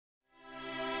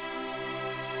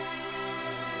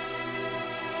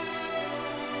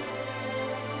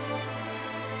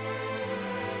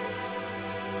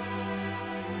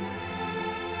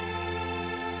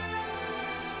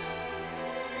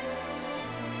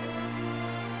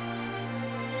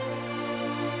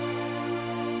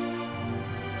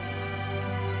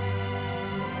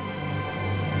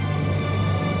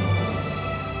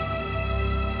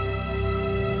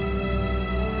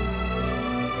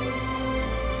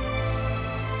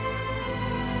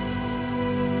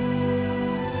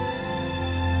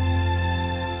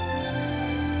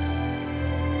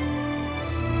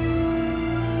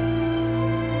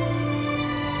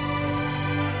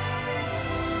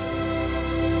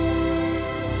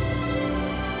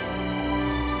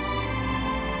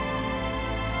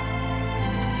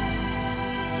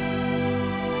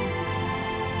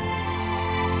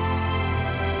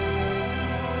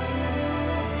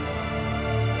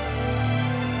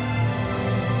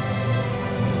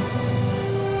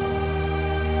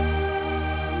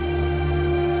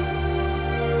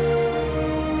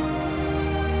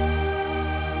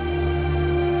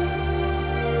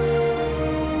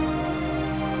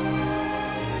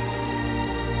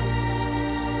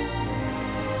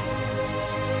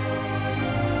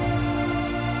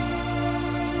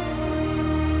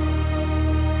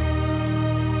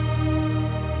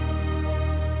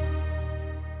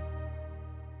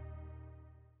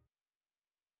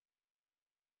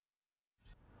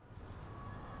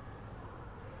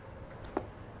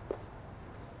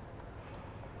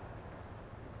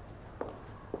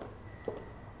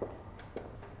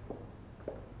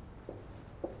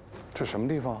这什么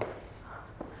地方？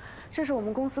这是我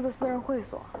们公司的私人会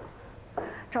所。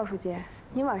赵书记，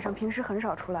您晚上平时很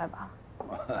少出来吧？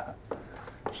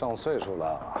上岁数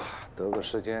了，得个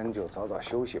时间就早早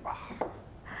休息吧。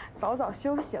早早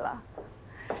休息了，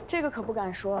这个可不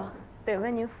敢说，得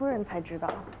问您夫人才知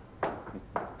道。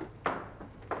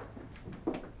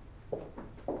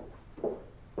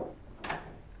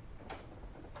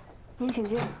您请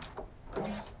进。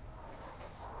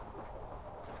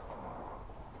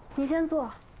您先坐。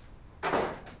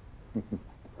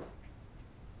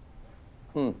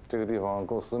这个地方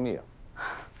够私密啊。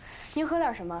您喝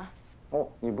点什么？哦，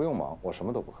你不用忙，我什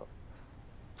么都不喝。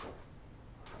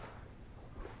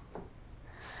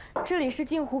这里是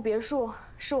镜湖别墅，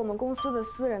是我们公司的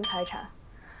私人财产，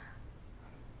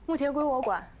目前归我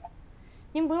管。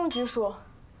您不用拘束，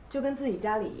就跟自己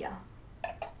家里一样。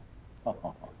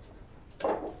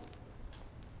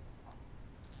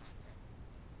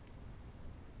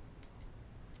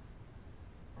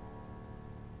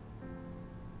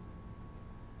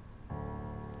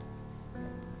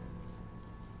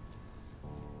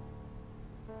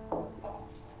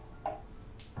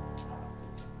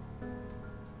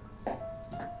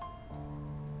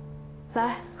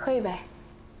来，喝一杯。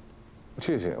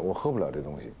谢谢，我喝不了这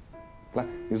东西。来，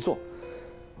你坐，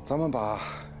咱们把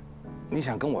你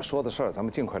想跟我说的事儿，咱们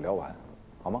尽快聊完，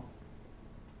好吗？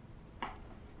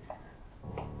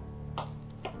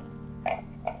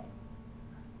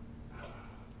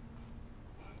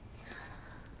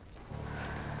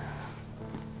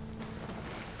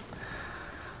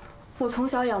我从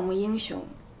小仰慕英雄，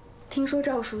听说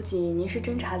赵书记您是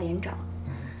侦察连长，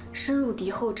深入敌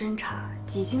后侦察，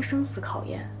几经生死考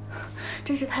验，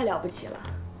真是太了不起了。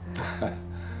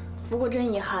不过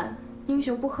真遗憾，英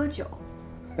雄不喝酒。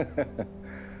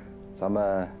咱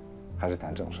们还是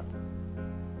谈正事。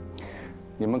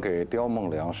你们给刁梦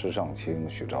良、石尚卿、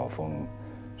许兆峰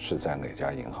是在哪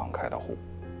家银行开的户？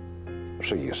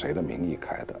是以谁的名义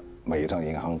开的？每一张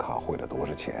银行卡汇的多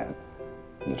少钱？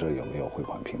你这有没有汇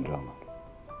款凭证呢？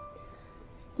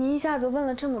您一下子问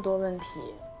了这么多问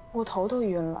题，我头都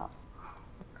晕了。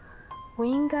我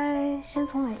应该先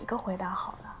从哪一个回答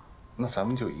好呢？那咱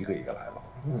们就一个一个来吧。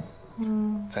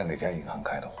在哪家银行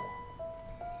开的户？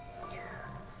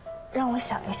让我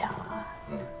想一想啊。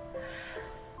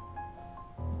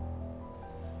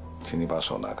请你把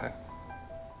手拿开。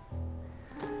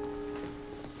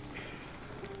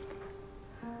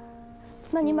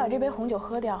那您把这杯红酒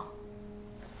喝掉，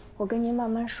我跟您慢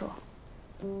慢说。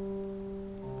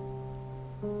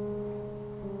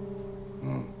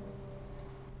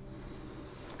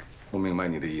我明白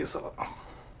你的意思了。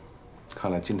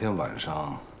看来今天晚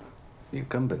上，你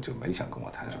根本就没想跟我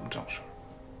谈什么正事。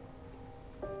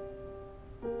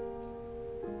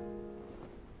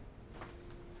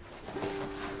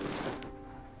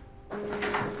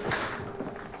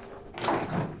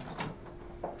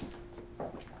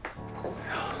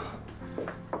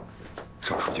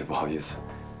赵书记，不好意思，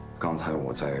刚才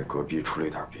我在隔壁出了一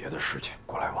点别的事情，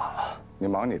过来晚了。你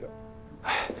忙你的。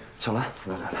哎，小兰，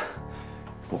来，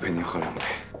我陪您喝2杯。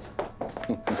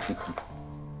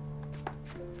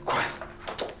快，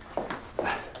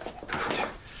来，赵书记，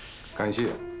感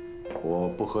谢，我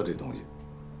不喝这东西。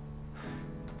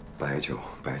白酒，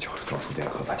赵书记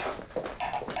喝白酒。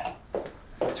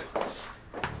白酒。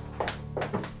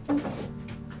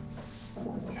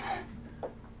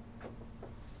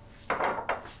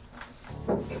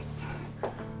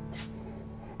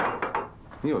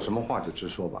你有什么话就直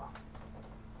说吧。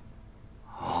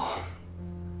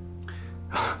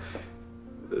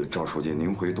赵书记，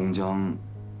您回东江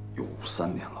有3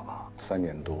年了吧？3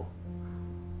年多。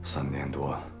3年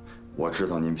多，我知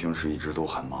道您平时一直都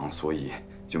很忙，所以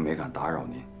就没敢打扰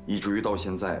您，以至于到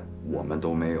现在我们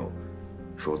都没有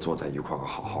说坐在一块儿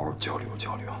好好交流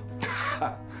交流。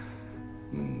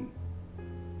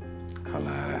看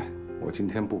来我今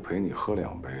天不陪你喝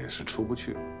2杯是出不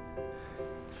去。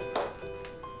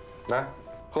来，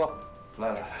喝。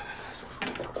来，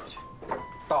赵书记，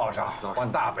倒上，换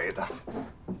大杯子。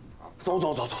走，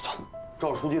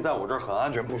赵书记在我这儿很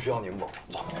安全，不需要您帮。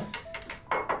走，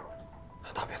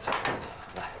大杯子，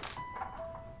来。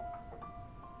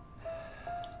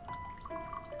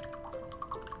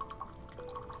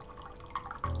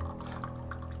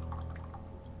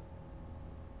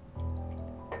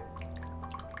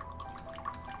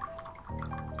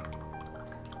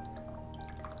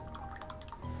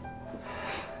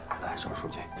来，赵书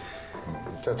记，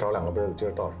再找2个杯子，接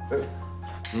着倒上。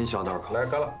您小点口。来，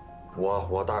干了。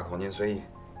我大口，您随意。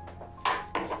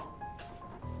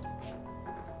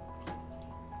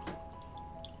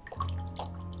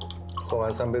喝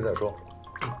完3杯再说。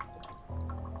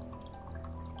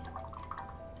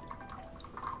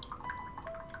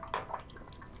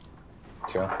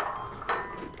请。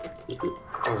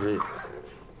赵书记，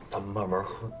咱们慢慢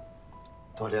喝，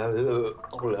多聊一会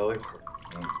儿。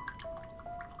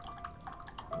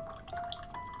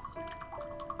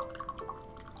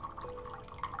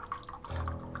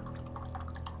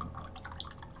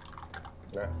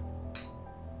来。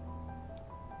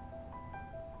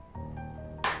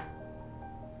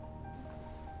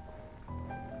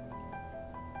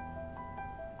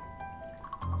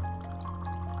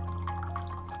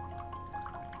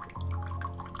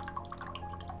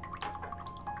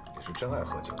你是真爱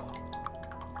喝酒啊？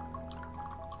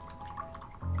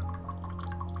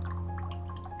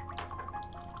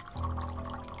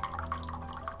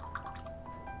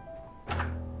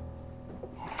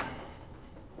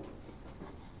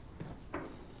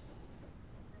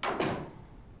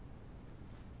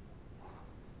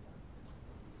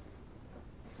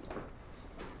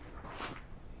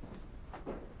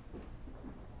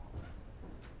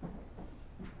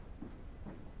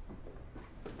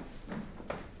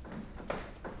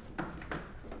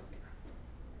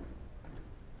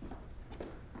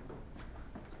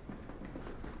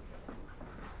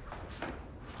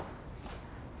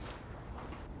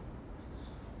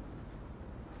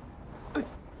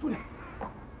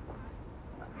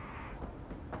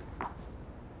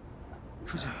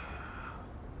书记，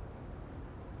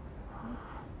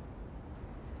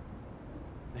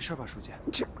没事吧，书记？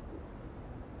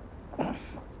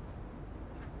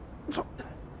走。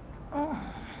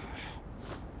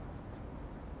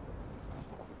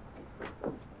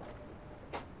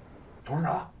董事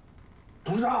长，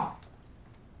董事长，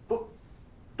不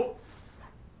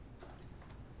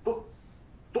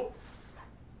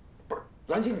是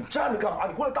兰姐，你站着干嘛？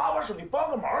你过来搭把手，你帮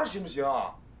个忙行不行？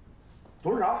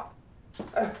董事长。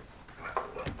哎，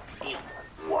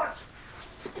我，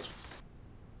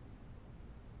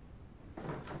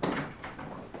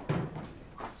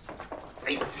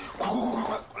哎，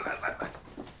快，来，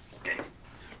给，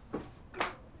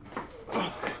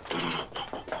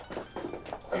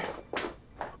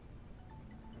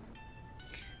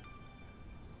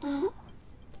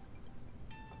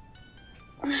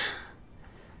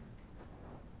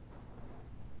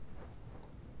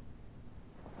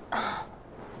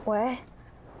喂，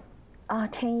啊，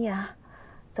天意啊，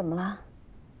怎么了？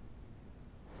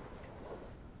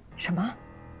什么？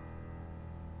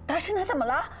大师他怎么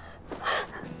了？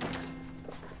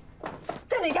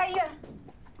在哪家医院？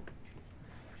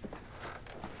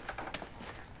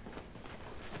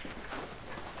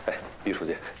哎，毕书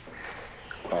记。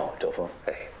哦，周峰。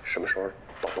哎，什么时候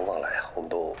到东方来呀？我们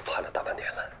都盼了大半年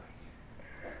了。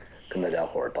跟大家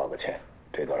伙儿道个歉，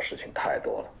这段事情太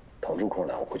多了。腾出空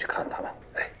来，我回去看他们。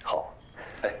哎，好。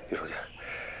哎，毕书记，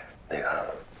那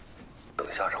个，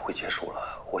等下这会结束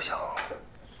了，我想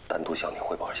单独向你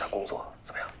汇报一下工作，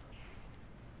怎么样？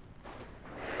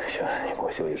行，你给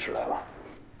我休息室来吧。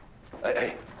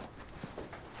哎。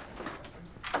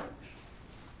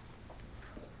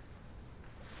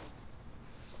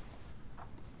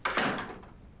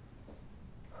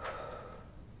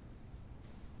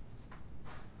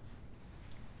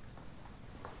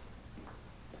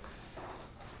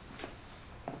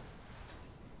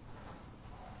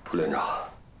副连长，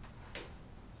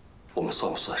我们算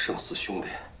不算生死兄弟？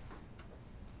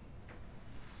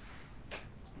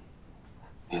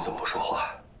您怎么不说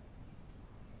话？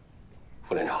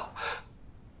副连长，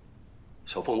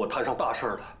小凤，我摊上大事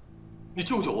了，你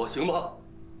救救我行吗？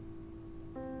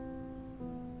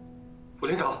副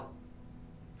连长，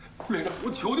副连长，我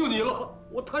求求你了，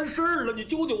我摊事儿了，你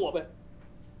救救我呗，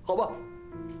好吧？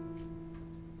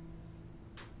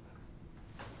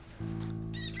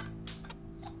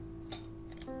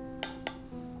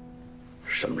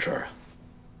什么事儿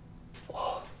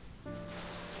啊？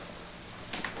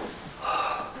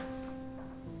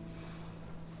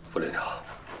副连长，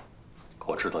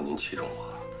我知道您器重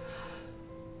我，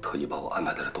特意把我安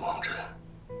排在了东方镇。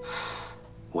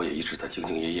我也一直在兢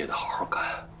兢业业的好好干，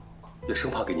也生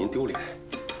怕给您丢脸。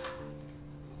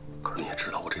可是你也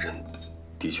知道，我这人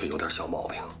的确有点小毛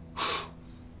病，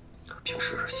平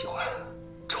时喜欢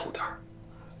抽点儿、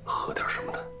喝点儿什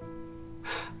么的。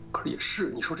可是也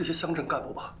是，你说这些乡镇干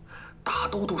部吧，大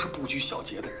都是不拘小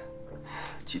节的人。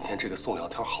今天这个送2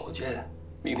条好煎，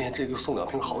明天这个送2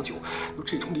瓶好酒，就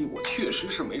这种礼我确实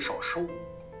是没少收。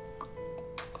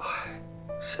哎，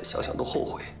想想都后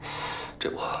悔。这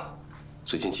不，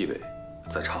最近纪委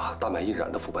在查大麦印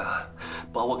染的腐败案，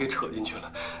把我给扯进去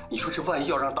了。你说这万一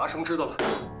要让达生知道了，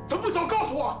怎么不早告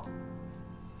诉我？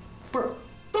不是，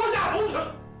刀架脖子，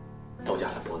刀架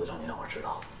在脖子上，你让我知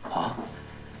道啊？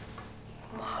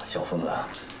小疯子，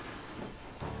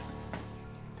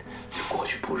你过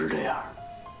去不是这样，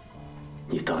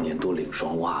你当年多领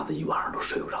双袜子，一晚上都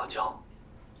睡不着觉。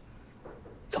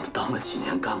怎么当了几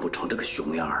年干部成这个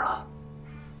熊样啊？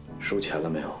收钱了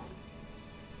没有？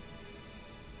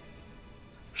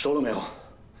收了没有？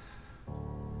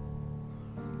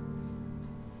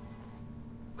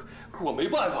可我没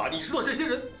办法，你知道这些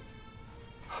人。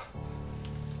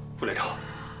副连长，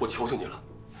我求求你了，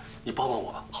你帮帮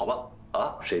我吧，好吧？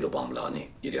啊，谁都帮不了你，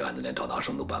你这案子连赵大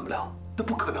生都办不了。那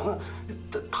不可能，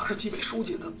他是纪委书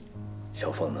记，小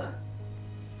凤子，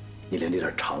你连这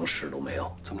点常识都没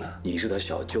有。怎么了？你是他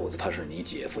小舅子，他是你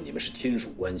姐夫，你们是亲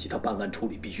属关系，他办案处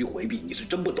理必须回避，你是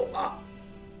真不懂啊？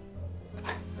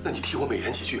那你替我美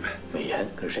言几句呗。美言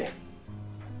跟谁？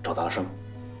赵大生。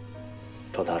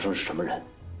赵大生是什么人？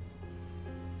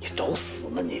你找死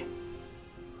呢你！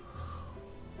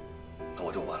那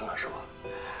我就完了是吧？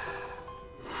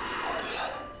哦，对了，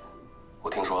我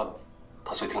听说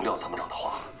他最听廖参谋长的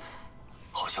话了，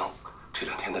好像这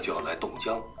2天他就要来东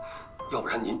江，要不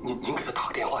然您给他打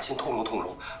个电话，先通融通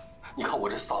融。你看我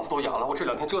这嗓子都哑了，我这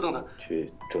2天折腾的。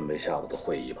去准备下午的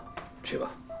会议吧，去吧。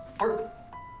不是，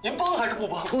您帮还是不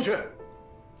帮？出去。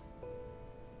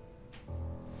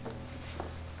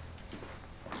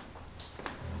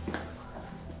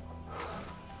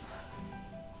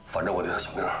反正我这条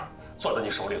小命攥到你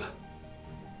手里了，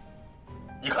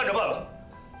你看着办吧。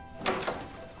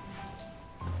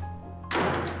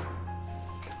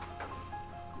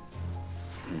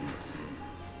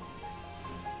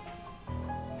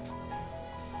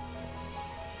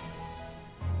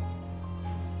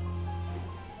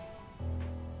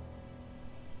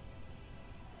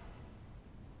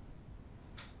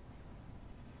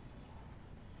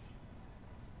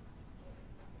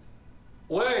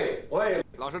喂，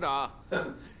老师长，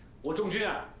我中军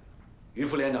啊，于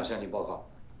副连长向你报告，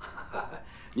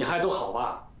你还都好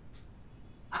吧？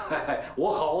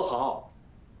我好，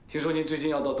听说您最近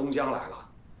要到东江来了，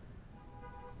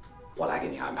我来给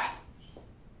你安排。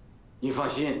你放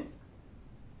心，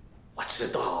我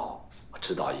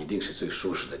知道一定是最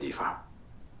舒适的地方，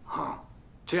啊，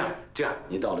这样，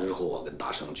您到了之后，我跟大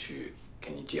生去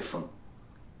给你接风。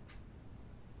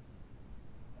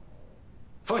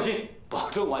放心，保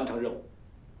证完成任务。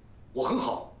我很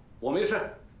好，我没事。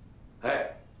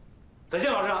哎，再见，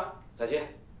老师长，再见。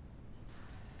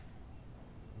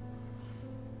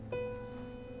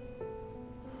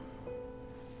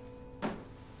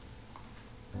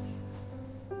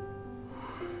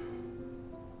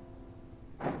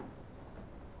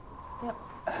哟，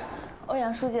欧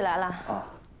阳书记来了。啊。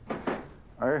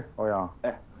哎，欧阳。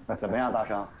哎，怎么样，大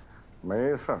生？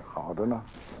没事，好着呢。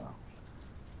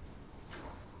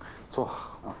坐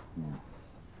啊，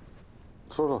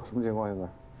说说什么情况现在？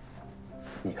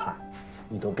你看，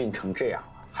你都病成这样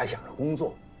了，还想着工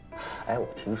作？哎，我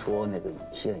听说那个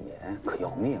胰腺炎可要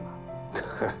命啊。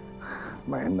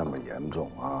没那么严重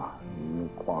啊，你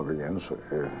挂个盐水，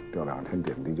吊2天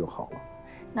点滴就好了。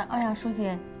那欧阳书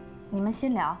记，你们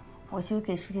先聊，我去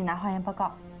给书记拿化验报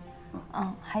告。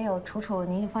还有楚楚，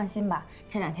您就放心吧，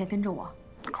这2天跟着我。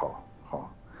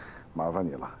好，麻烦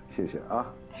你了，谢谢啊。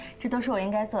这都是我应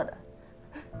该做的。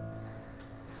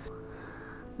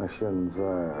那现在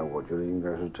我觉得应该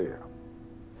是这样，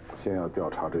先要调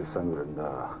查这3个人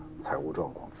的财务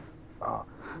状况，啊，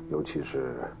尤其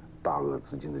是大额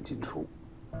资金的进出，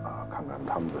啊，看看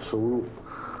他们的收入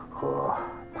和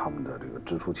他们的这个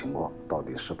支出情况到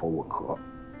底是否吻合，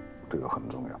这个很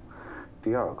重要。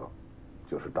第2个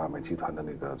就是大美集团的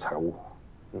那个财务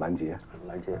拦截，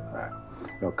哎，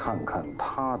要看看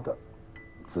他的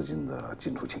资金的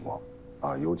进出情况。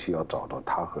啊，尤其要找到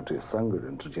他和这3个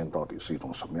人之间到底是一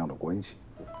种什么样的关系。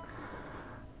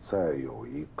再有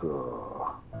一个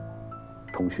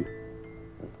通讯，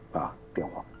啊，电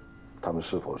话，他们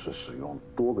是否是使用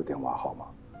多个电话号码、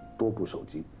多部手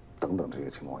机等等这些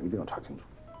情况，一定要查清楚。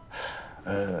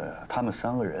他们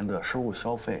3个人的收入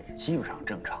消费基本上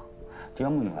正常，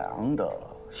刁梦良的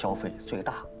消费最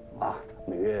大啊，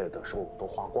每月的收入都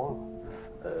花光了。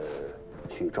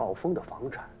许兆峰的房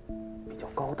产比较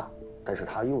高档。但是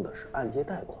他用的是按揭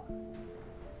贷款。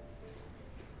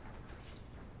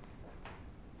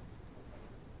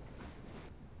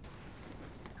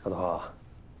小头，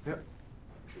哎，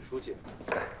许书记，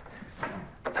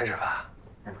才吃饭？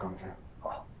刚吃。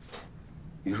好。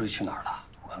于书记去哪儿了？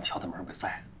我刚敲他门没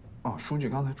在。哦，书记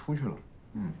刚才出去了。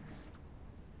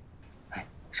哎，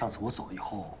上次我走以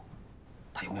后，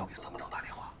他有没有给参谋长打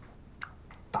电话？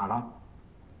打了。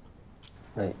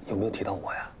那有没有提到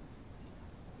我呀？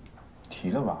提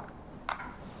了吧？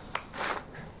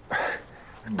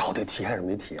到底提还是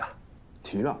没提啊？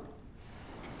提了。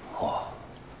哦，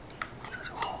这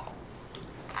就好。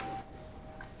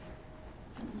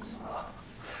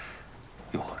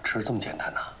吃的这么简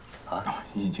单呢？啊，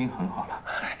已经很好了。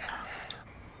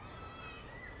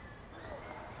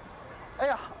哎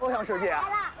呀，欧阳书记啊！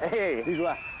哎，李主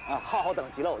任啊，浩浩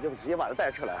等急了，我就直接把他带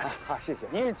出来了。啊，谢谢。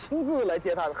您是亲自来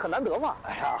接他的，很难得嘛。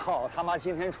哎呀，浩浩他妈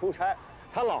今天出差，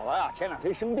他姥姥呀前2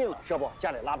天生病了，这不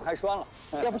家里拉不开栓了。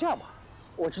要不这样吧，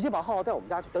我直接把浩浩带我们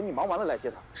家去，等你忙完了来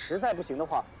接他。实在不行的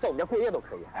话，在我们家过夜都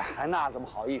可以。哎，那怎么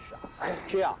好意思啊？哎，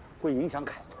这样会影响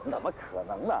凯伦。怎么可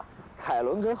能呢？凯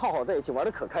伦跟浩浩在一起玩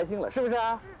的可开心了，是不是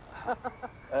啊？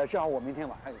正好我明天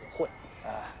晚上有个会，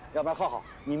要不然浩浩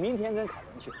你明天跟凯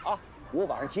伦去啊，我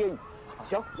晚上接你。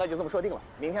行，那就这么说定了。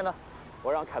明天呢，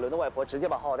我让凯伦的外婆直接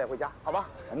把浩浩带回家，好吧？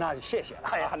那就谢谢了。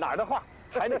哎呀，哪儿的话，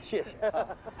还得谢谢。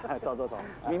走走走，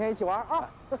明天一起玩啊。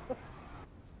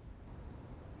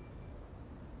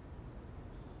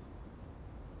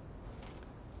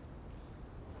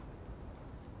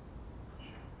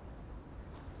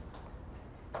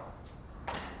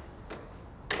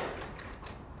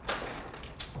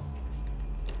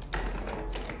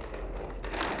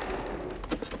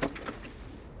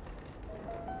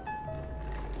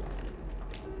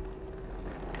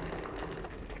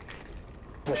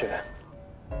同学，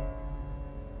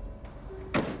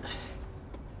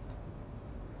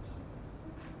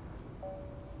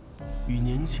与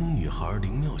年轻女孩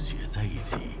林妙雪在一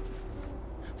起，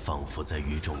仿佛在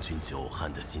于仲军久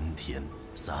旱的心田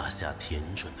撒下甜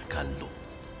润的甘露，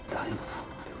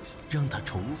让他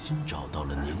重新找到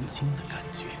了年轻的感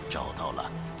觉，找到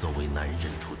了作为男人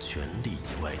除权力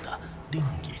以外的另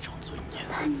一种尊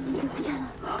严。留下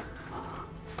来。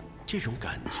这种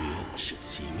感觉是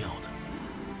奇妙的。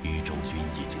于仲军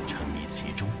已经沉迷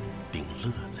其中，并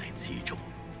乐在其中。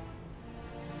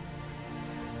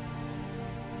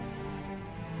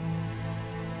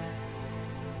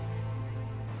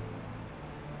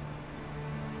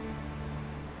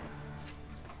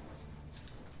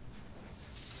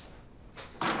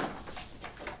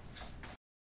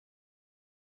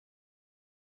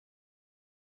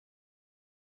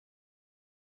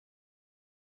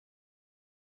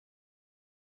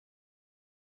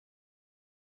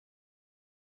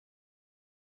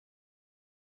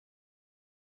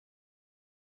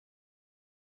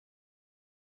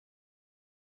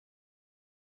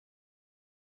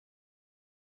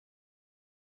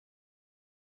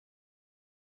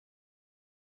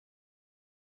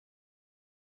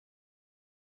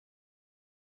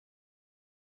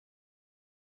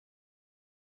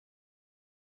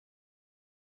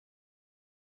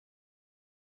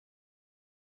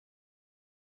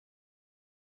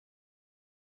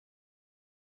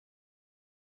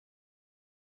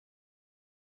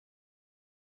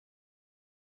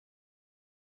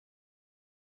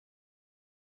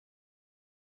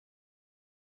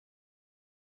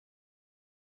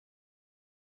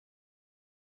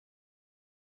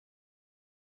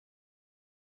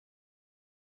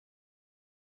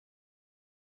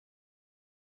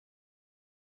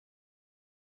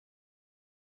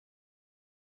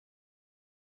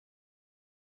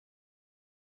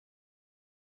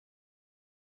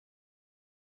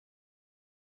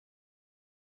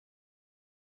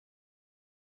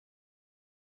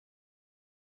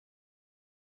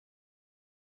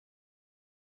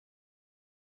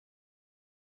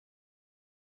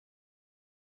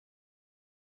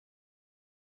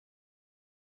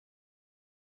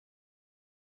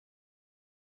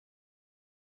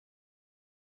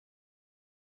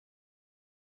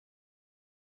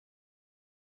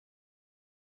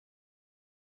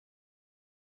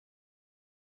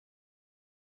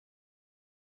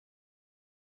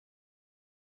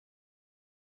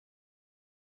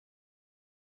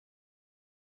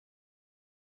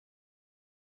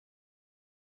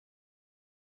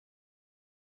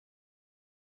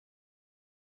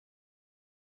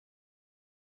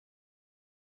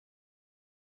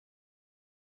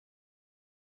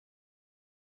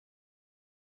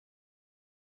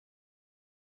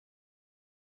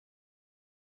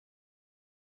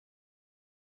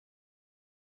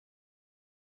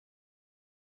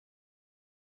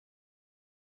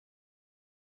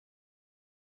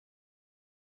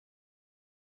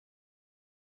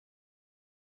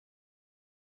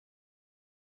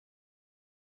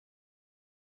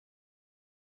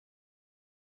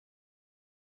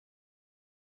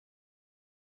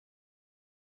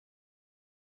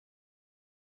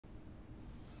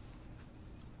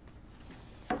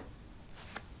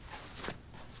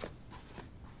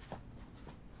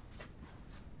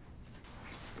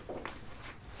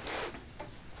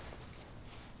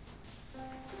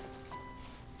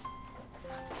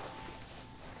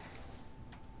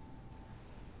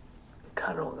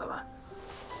看着我干嘛？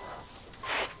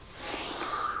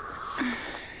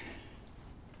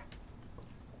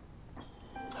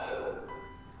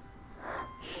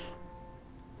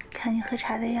喝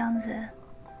茶的样子，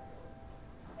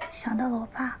想到了我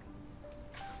爸。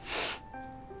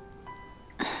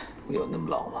有那么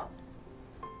老吗？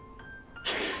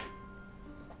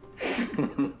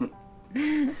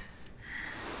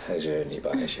还是你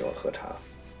爸还喜欢喝茶？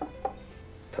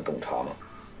他懂茶吗？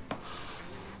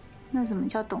那怎么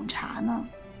叫懂茶呢？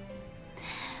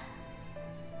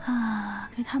啊，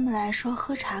对他们来说，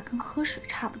喝茶跟喝水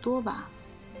差不多吧。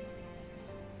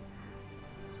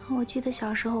我记得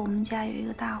小时候我们家有一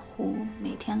个大壶，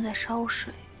每天都在烧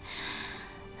水，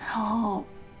然后，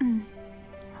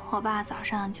我爸早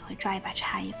上就会抓一把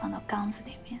茶叶放到缸子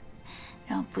里面，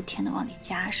然后不停地往里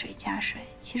加水加水，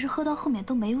其实喝到后面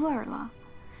都没味儿了。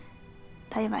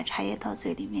他也把茶叶到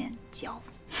嘴里面嚼。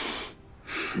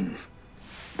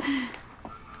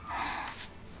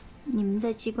你们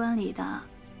在机关里的，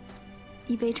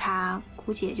一杯茶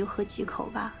估计也就喝几口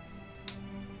吧。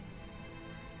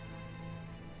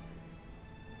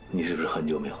你是不是很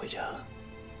久没回家了？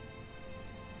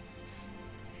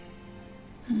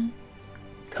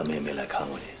他们也没来看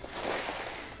过你。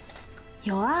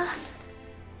有啊，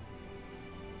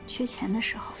缺钱的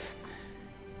时候，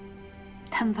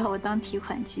他们把我当提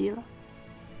款机了。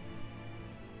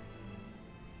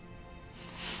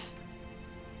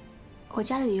我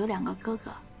家里有2个哥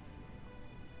哥，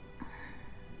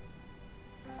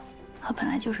我本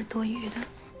来就是多余的。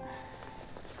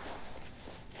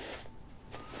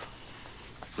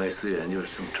麦思源就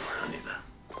是这么找上你的。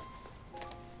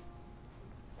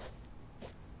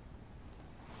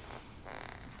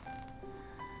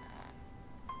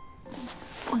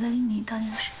我的另一到底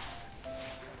是谁？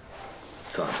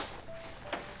算了，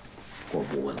我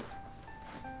不问了，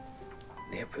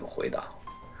你也不用回答，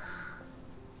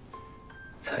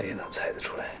猜也能猜得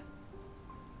出来。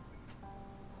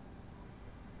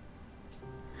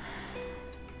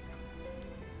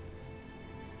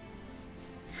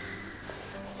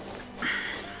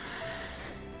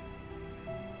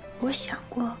我想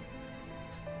过，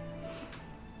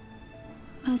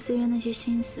麦思源那些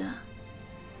心思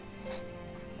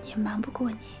也瞒不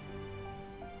过你。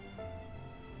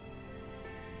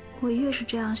我越是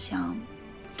这样想，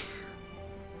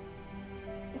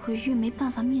我越没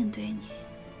办法面对你。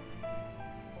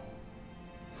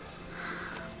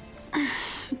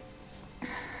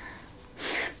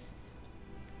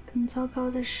更糟糕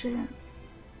的是，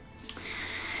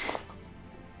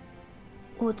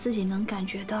我自己能感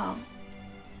觉到，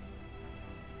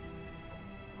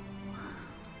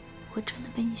我真的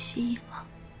被你吸引了。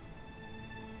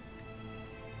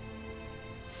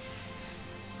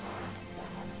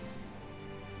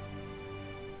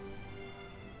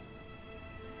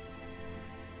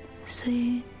所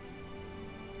以，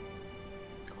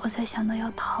我才想到要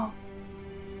逃，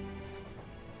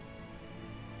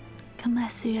跟麦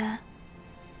思源、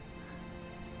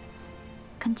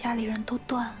跟家里人都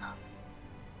断了，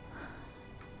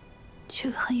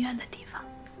去个很远的地方。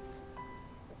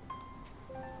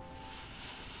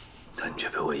但你却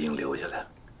被我硬留下来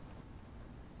了。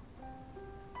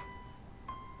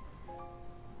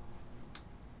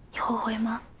你后悔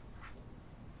吗？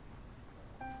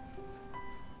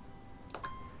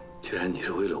既然你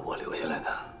是为了我留下来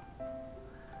的，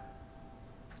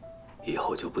以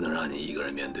后就不能让你一个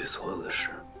人面对所有的事。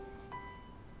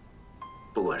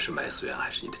不管是麦思源还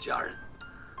是你的家人，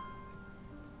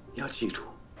你要记住，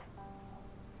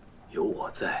有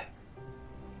我在。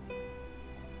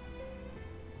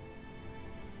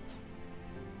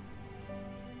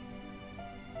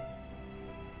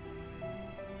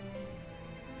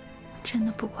真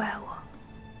的不怪我。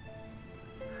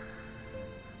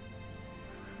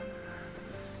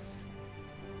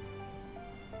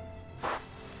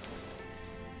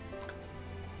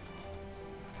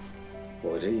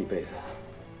我这一辈子，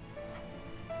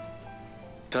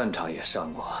战场也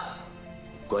上过，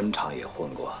官场也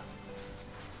混过，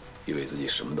以为自己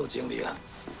什么都经历了，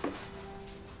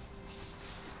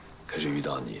可是遇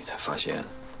到你才发现，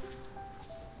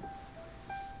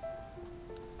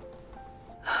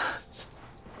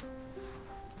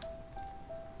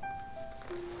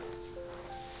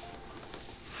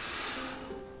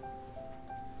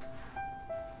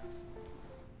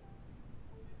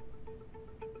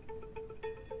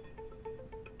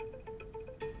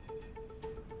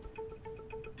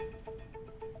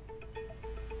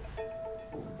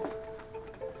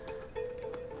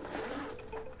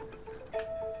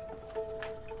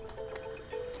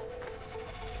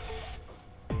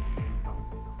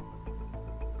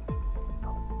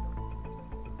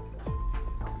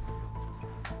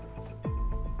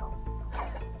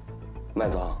麦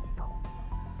总，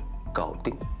搞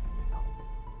定。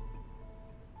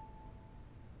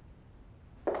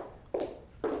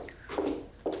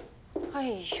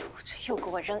呦，这又给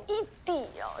我扔一地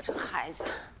呀，这孩子。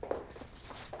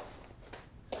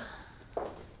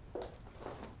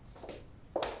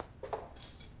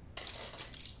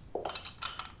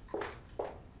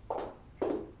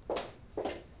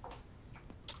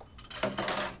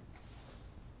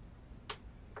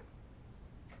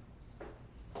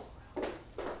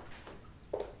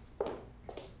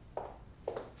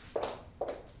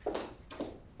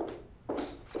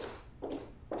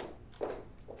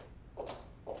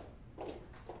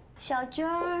小军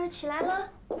儿起来了。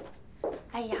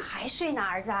哎呀，还睡呢，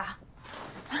儿子。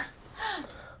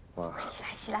妈，快起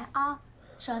来起来啊！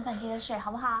吃完饭接着睡，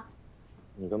好不好？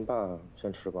你跟爸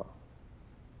先吃吧。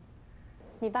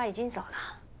你爸已经走了。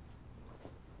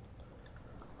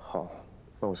好，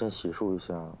那我先洗漱一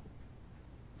下，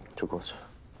就过去。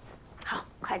好，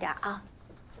快点啊！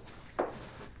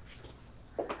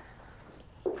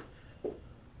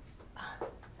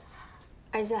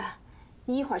儿子，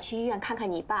你一会儿去医院看看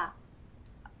你爸。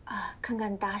 啊，看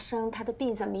看达生他的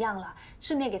病怎么样了，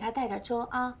顺便给他带点粥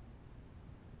啊。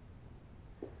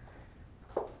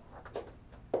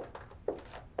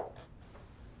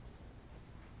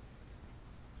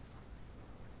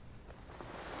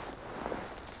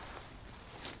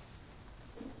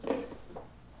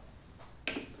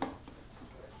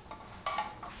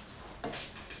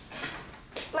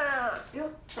妈，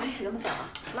哟，怎么起这么早啊？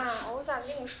妈，我想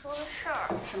跟你说个事儿。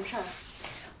什么事儿？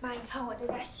 妈，你看我在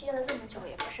家歇了这么久，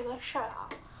也不是个事儿啊。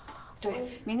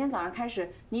对，明天早上开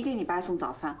始，你给你爸送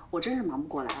早饭，我真是忙不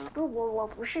过来了。不，我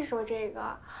不是说这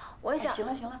个，我想。行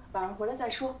了行了，晚上回来再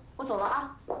说，我走了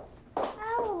啊。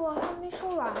哎，我还没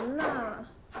说完呢。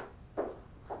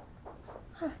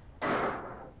哼。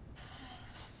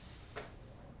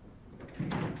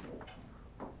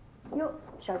哟，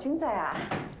小军在啊？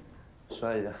是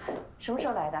阿姨。什么时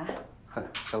候来的？嗨，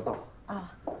刚到。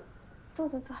啊，坐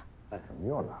坐坐。 哎，怎么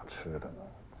又拿吃的呢？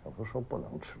可不是说不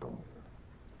能吃东西。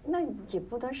那也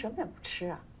不能什么也不吃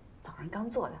啊。早上刚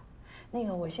做的，那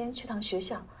个我先去趟学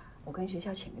校，我跟学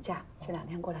校请个假，这2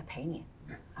天过来陪你。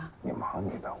啊，你忙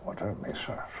你的，我这没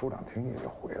事儿，署长听也就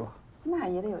回了。那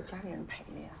也得有家里人陪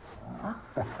着呀。啊，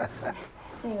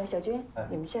那个小军，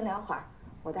你们先聊会儿，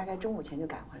我大概中午前就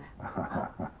赶回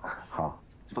来。好，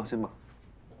放心吧。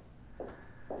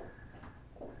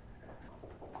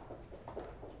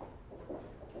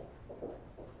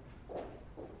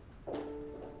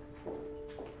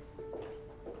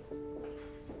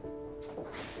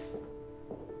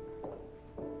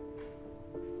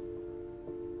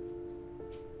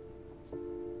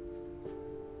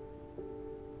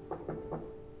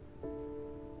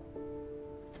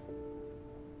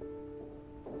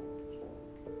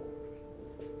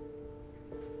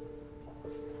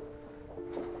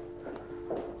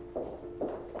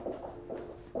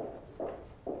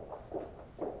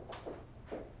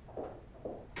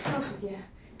 赵书记，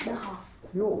您好。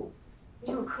哟，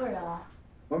你有客人啊？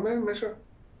我没事。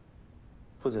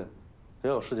父亲，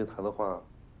您有事情谈的话，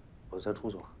我先出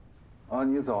去了。啊，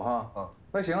你走哈。啊，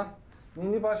那行，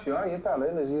你把许阿姨带来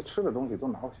那些吃的东西都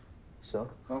拿过去。行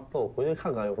啊，那我回去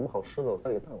看看有什么好吃的，我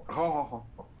再给带过来。好。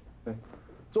对，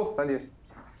坐，丹姐。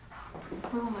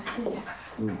不用了，谢谢。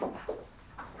嗯。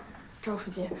赵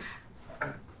书记，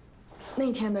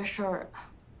那天的事儿，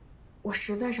我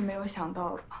实在是没有想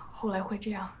到后来会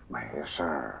这样。没事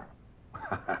儿。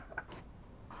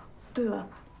对了，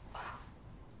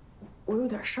我有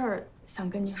点事儿想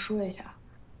跟您说一下。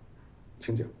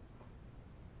请讲。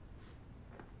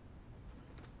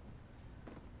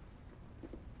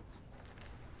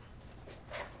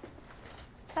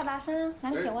赵大生，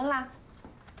量体温啦！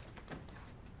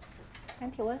量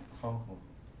体温。好。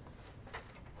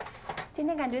今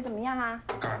天感觉怎么样啊？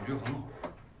感觉很好，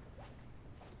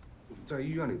在医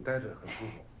院里待着很舒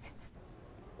服。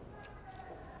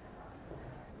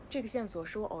这个线索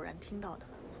是我偶然听到的，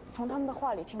从他们的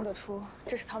话里听得出，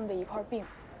这是他们的一块病。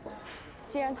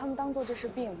既然他们当做这是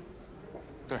病，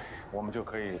对，我们就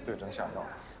可以对症下药。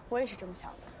我也是这么想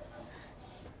的，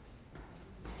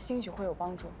兴许会有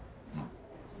帮助。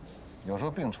有时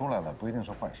候病出来了不一定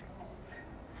是坏事。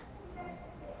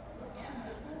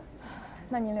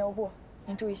那您留步，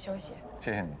您注意休息。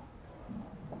谢谢你。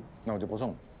那我就不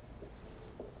送了。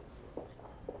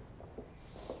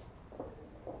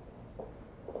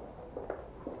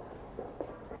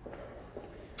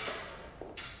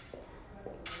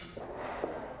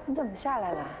你怎么下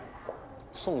来了？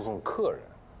送客人。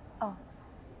哦，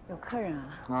有客人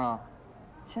啊。啊。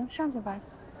行，上去吧。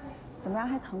怎么样，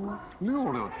还疼吗？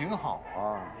溜溜挺好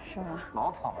啊。是吗？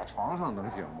老躺在床上能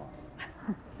行吗？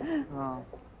啊。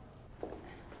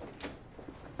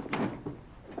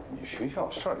你学校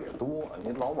事儿也多，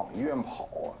你老往医院跑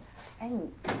啊。哎，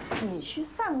你去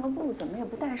散个步，怎么也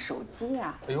不带手机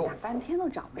啊？哎呦，打半天都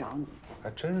找不着你。还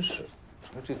真是，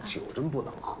这酒真不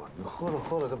能喝，你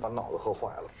喝着就把脑子喝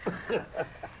坏了。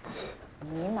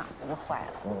你脑子坏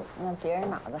了，那别人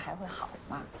脑子还会好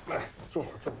吗？来，坐会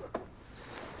儿。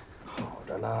好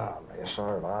着呢，没事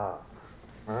儿了。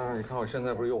啊，你看我现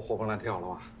在不是又活蹦乱跳了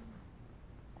吗？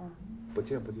不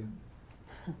接。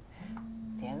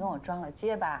别跟我装了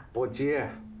结巴。不接。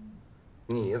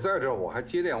你在这儿，我还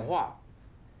接电话，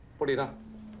不理他。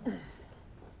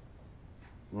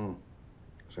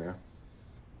谁呀？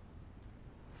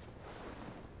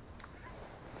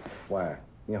喂，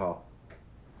你好，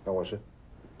我是。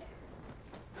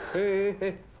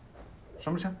哎，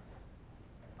什么事？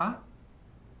啊？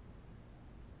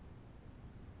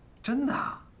真的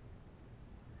啊？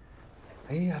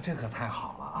哎呀，这可太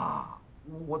好了啊！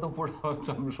我都不知道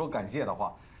怎么说感谢的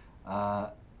话。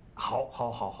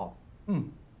好，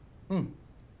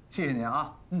谢谢您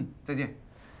啊，再见。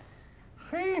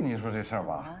嘿，你说这事儿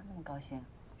吧？啊，那么高兴？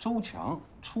周强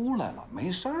出来了，没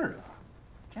事儿了。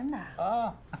真的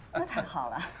啊？那太好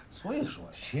了。所以说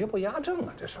邪不压正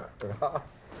啊，这事儿，对吧？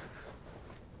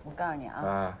我告诉你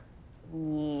啊，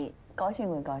你高兴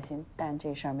归高兴，但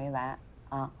这事儿没完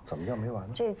啊。怎么叫没完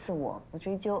呢？这次我不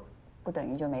追究，不等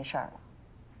于就没事儿了。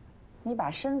你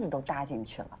把身子都搭进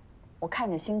去了，我看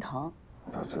着心疼。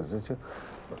这也是。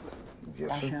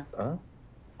大生，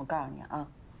我告诉你啊，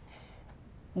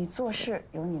你做事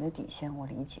有你的底线，我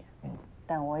理解，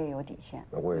但我也有底线，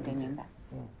我也得明白。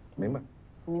明白。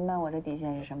明白我的底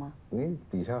线是什么？你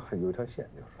底下还有一条线，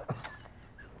就是。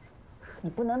你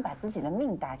不能把自己的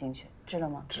命搭进去，知道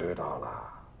吗？知道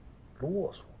了，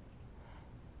啰嗦。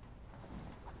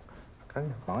赶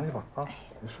紧忙去吧啊！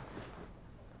没事。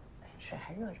水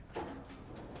还热着。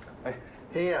哎，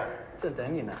黑呀，正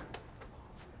等你呢。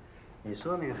你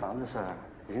说那个房子事儿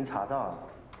已经查到了，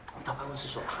我到办公室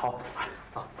说。好，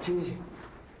走，请。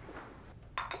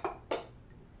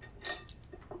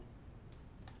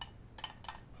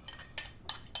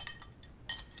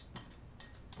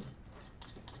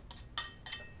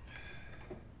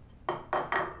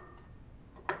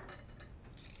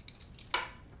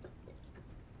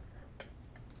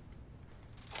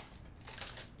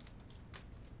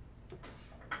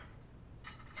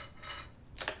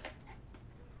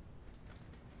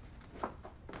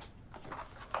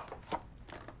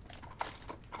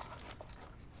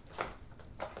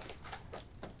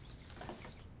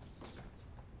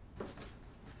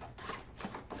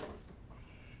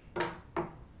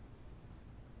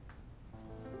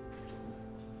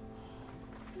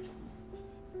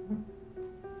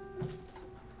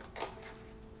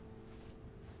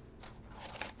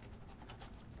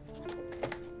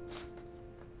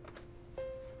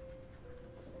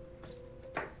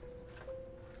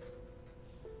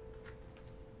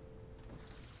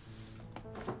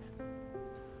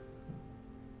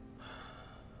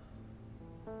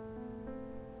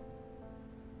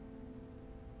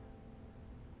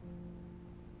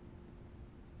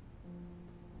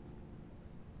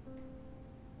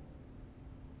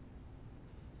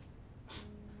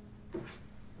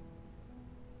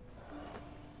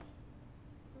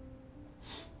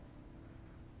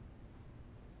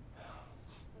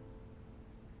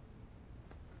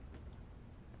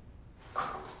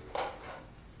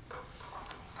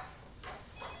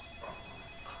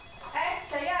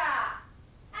小燕儿，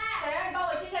小燕儿，你帮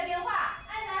我接下电话。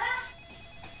来了。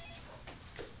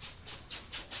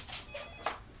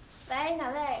喂，哪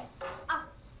位？啊，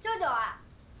舅舅啊，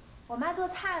我妈做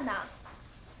菜呢。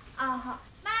啊，好。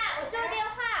妈，我舅电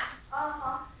话。哦，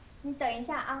好。你等一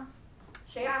下啊。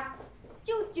谁呀？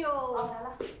舅舅。哦，来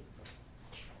了。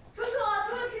叔叔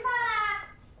吃饭啦。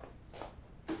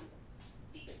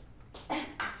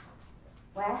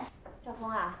喂，赵峰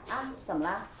啊，怎么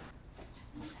了？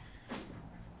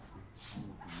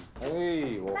哎，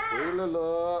我回来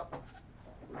了。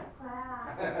回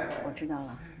来了。我知道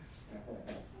了。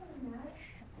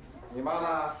你妈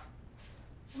呢？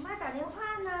我妈打电话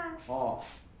呢。哦，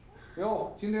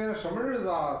哟，今天什么日子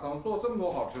啊？怎么做这么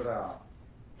多好吃的呀？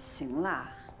行了，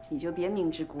你就别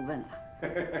明知故问了。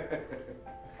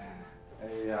哎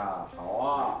呀，好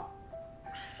啊。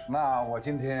那我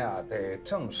今天啊，得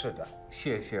正式的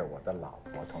谢谢我的老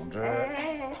婆同志。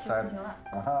行了，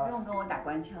不用跟我打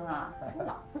官腔啊，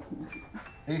老婆同志。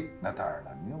哎，那当然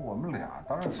了，我们俩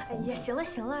当然是。哎呀，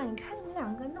行了，你看你们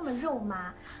两个那么肉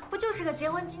麻，不就是个结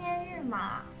婚纪念日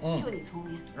吗？就你聪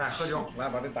明。来喝酒，来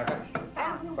把这打开，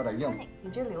喝点硬的。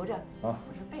你这留着啊，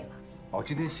我这备了。哦，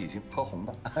今天喜庆，喝红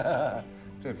的，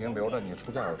这瓶留着你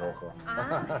出嫁的时候喝。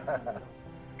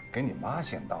给你妈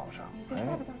先倒上。别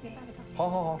倒。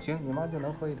好，行，你妈就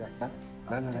能喝一点，来。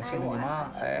来，献给你妈。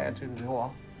哎，这个给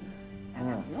我。咱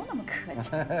俩不用那么客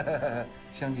气。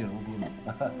相敬如宾嘛。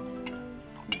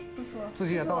叔叔，自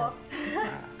己也到了。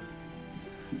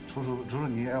叔叔，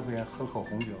你要不要喝口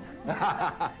红酒？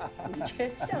你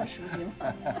这像书记吗？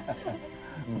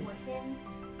我先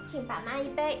敬爸妈一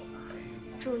杯，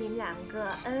祝你们两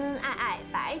个恩恩爱爱，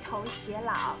白头偕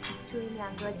老，祝你们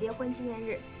两个结婚纪念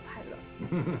日快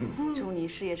乐，祝你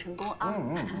事业成功啊！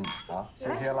好，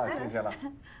谢谢了，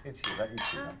一起的。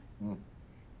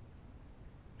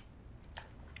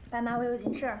爸妈，我有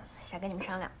件事儿想跟你们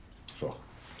商量。说。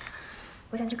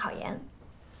我想去考研。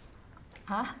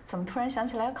啊？怎么突然想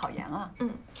起来要考研了？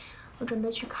我准备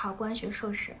去考公安学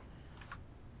硕士。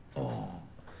哦。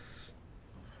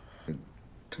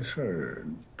这事儿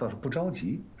倒是不着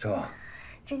急，是吧？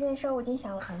这件事儿我已经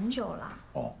想了很久了。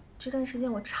哦。这段时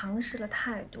间我尝试了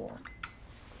太多，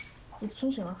也清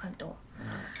醒了很多。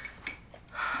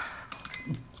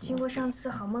经过上次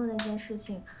好梦那件事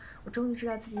情，我终于知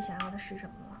道自己想要的是什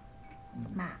么了。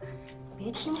妈，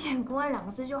别听见公安2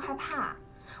个字就害怕，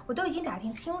我都已经打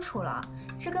听清楚了，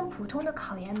这跟普通的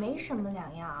考研没什么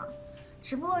两样，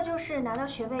只不过就是拿到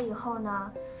学位以后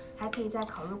呢，还可以再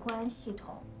考入公安系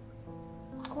统，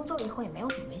工作以后也没有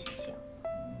什么危险性。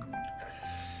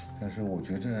但是我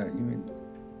觉着，因为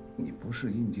你不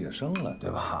是应届生了，对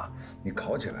吧？你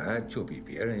考起来就比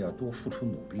别人要多付出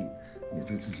努力，你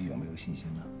对自己有没有信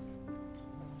心呢？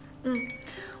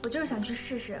我就是想去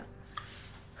试试。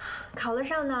考得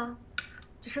上呢，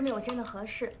就说明我真的合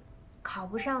适；考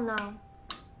不上呢，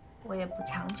我也不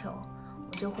强求，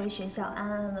我就回学校安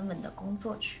安稳稳的工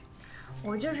作去。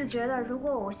我就是觉得，如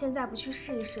果我现在不去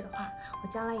试一试的话，我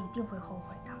将来一定会后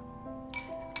悔的。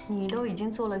你都已经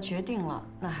做了决定了，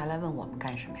那还来问我们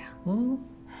干什么呀？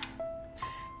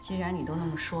既然你都那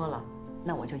么说了，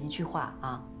那我就一句话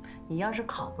啊，你要是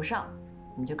考不上，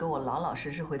你就给我老老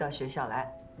实实回到学校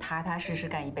来，踏踏实实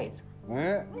干一辈子。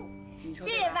谢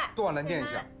谢爸，多能念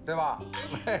想，对吧？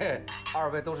嘿，2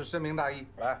位都是深明大义，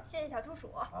来。谢谢小猪鼠。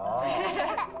好，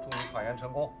祝你考研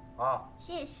成功啊！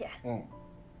谢谢。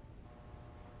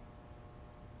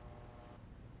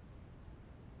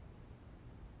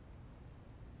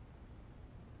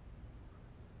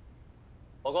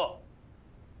报告。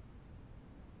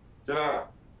进来。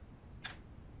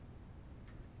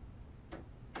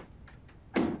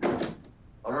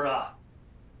老师长，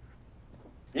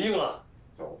您应了。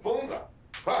小疯子，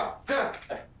快进来！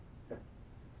哎，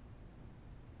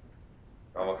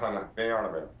让我看看变样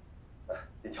了没有？哎，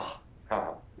您瞧，看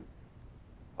看。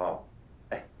好。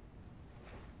哎。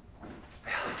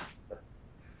哎呀，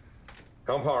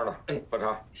刚泡上的，哎，喝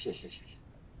茶。谢谢。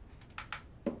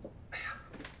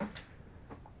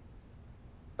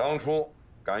当初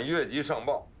敢越级上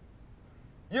报，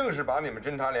硬是把你们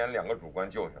侦察连2个主官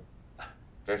救下来。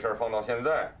这事儿放到现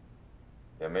在，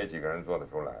也没几个人做得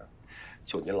出来。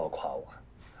就您老夸我，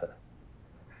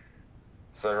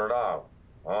岁数大了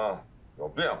啊，有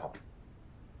变化，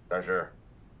但是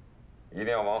一定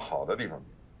要往好的地方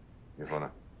变。你说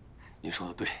呢？您说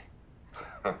的对。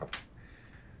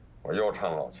我又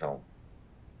唱老腔了。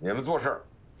你们做事儿，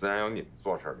自然有你们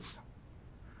做事儿的一套。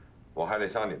我还得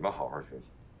向你们好好学习。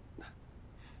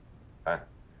哎，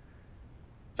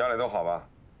家里都好吧？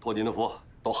托您的福，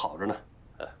都好着呢。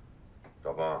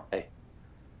赵峰，哎，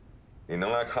你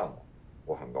能来看我，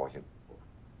我很高兴。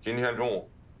今天中午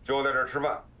就在这儿吃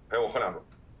饭，陪我喝2盅。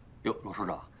哟，罗首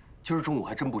长，今儿中午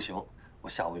还真不行，我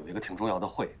下午有一个挺重要的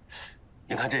会。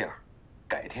您看这样，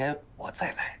改天我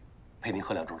再来，陪您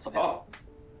喝2盅，怎么样？好。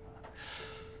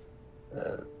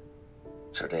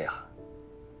是这样，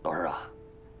老师啊，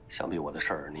想必我的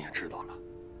事儿你也知道了。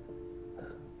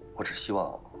我只希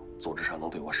望组织上能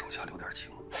对我手下留点情，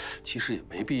其实也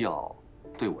没必要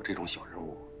对我这种小人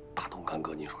物大动干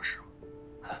戈，您说是吗？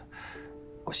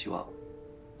我希望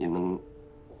您能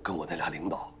跟我那俩领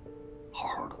导好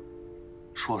好的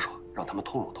说说，让他们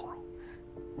通融通融。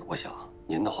我想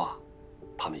您的话，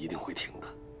他们一定会听的。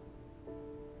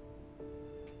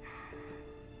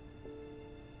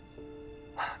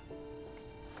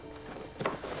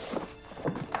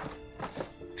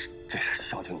这是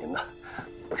孝敬您的，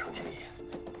不成敬意。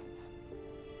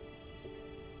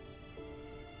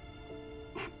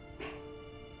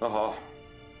那好，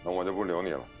那我就不留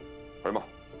你了，回吧。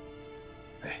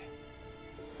哎。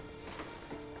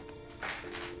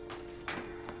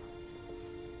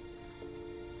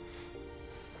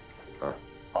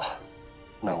好，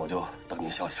那我就等您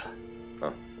消息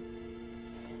了。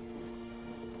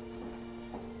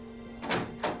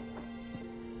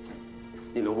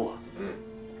您留步。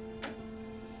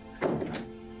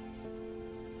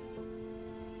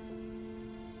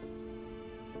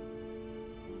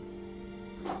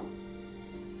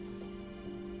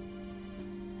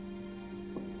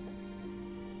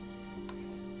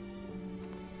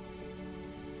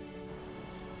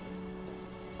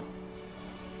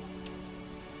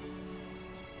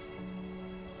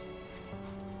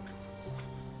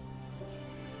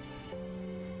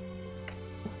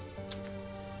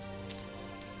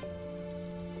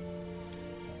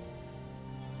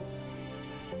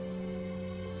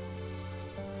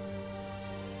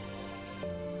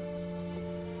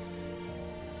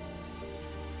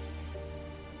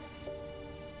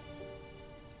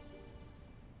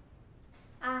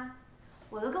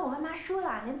妈说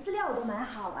了，连资料我都买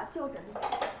好了，就等着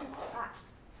不行了。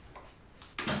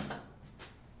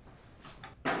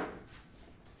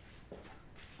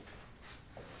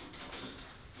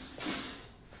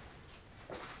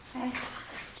哎，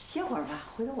歇会儿吧，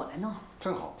回头我来弄。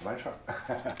正好完事儿。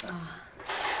啊。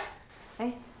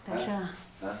哎，大生啊。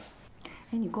嗯。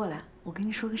哎，你过来，我跟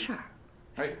你说个事儿。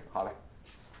哎，好嘞。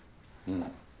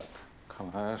看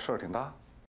来事儿挺大。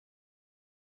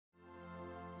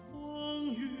风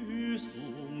雨送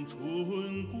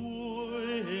春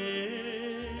归，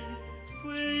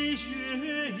飞雪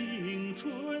迎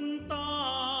春到。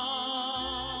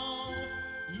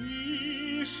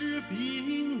一世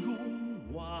冰容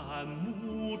万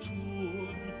木春，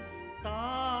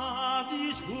大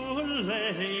地春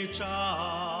雷照。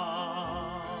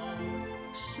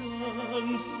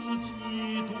生死几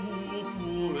度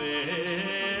会，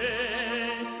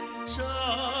生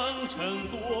辰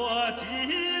多寂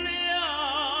寥。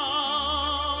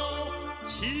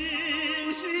清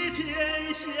晰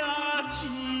天下疾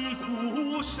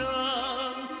苦声，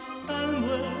但闻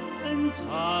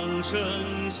苍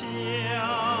生笑。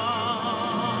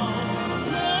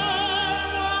难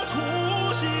忘初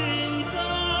心在，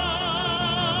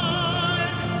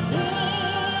不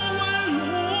问路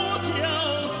迢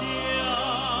迢。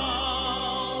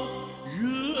热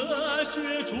血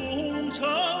忠诚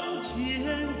乾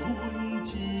坤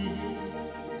纪，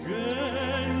人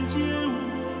间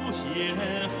无限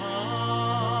好。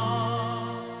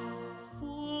风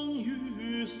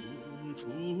雨送春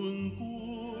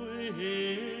归，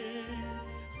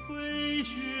飞雪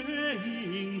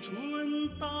迎春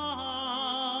到。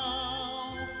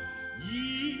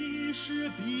一世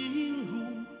冰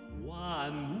容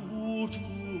万木春，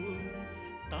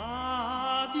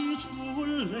大地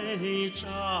春雷照。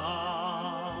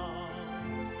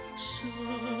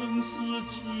生死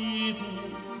几度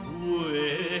会，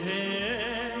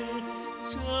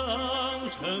征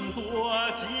程多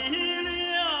寂寥。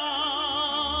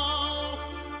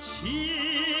清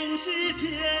晰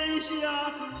天下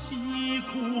疾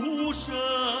苦声，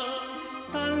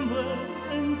但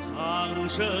闻苍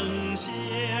生笑。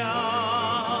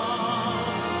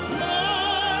难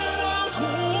忘初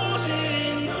心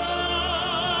在，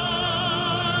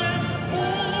不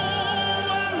问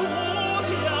路迢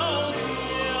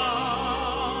迢。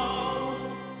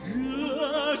热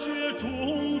血忠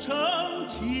诚乾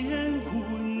坤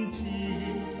纪，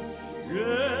人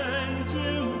间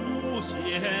无限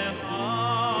好。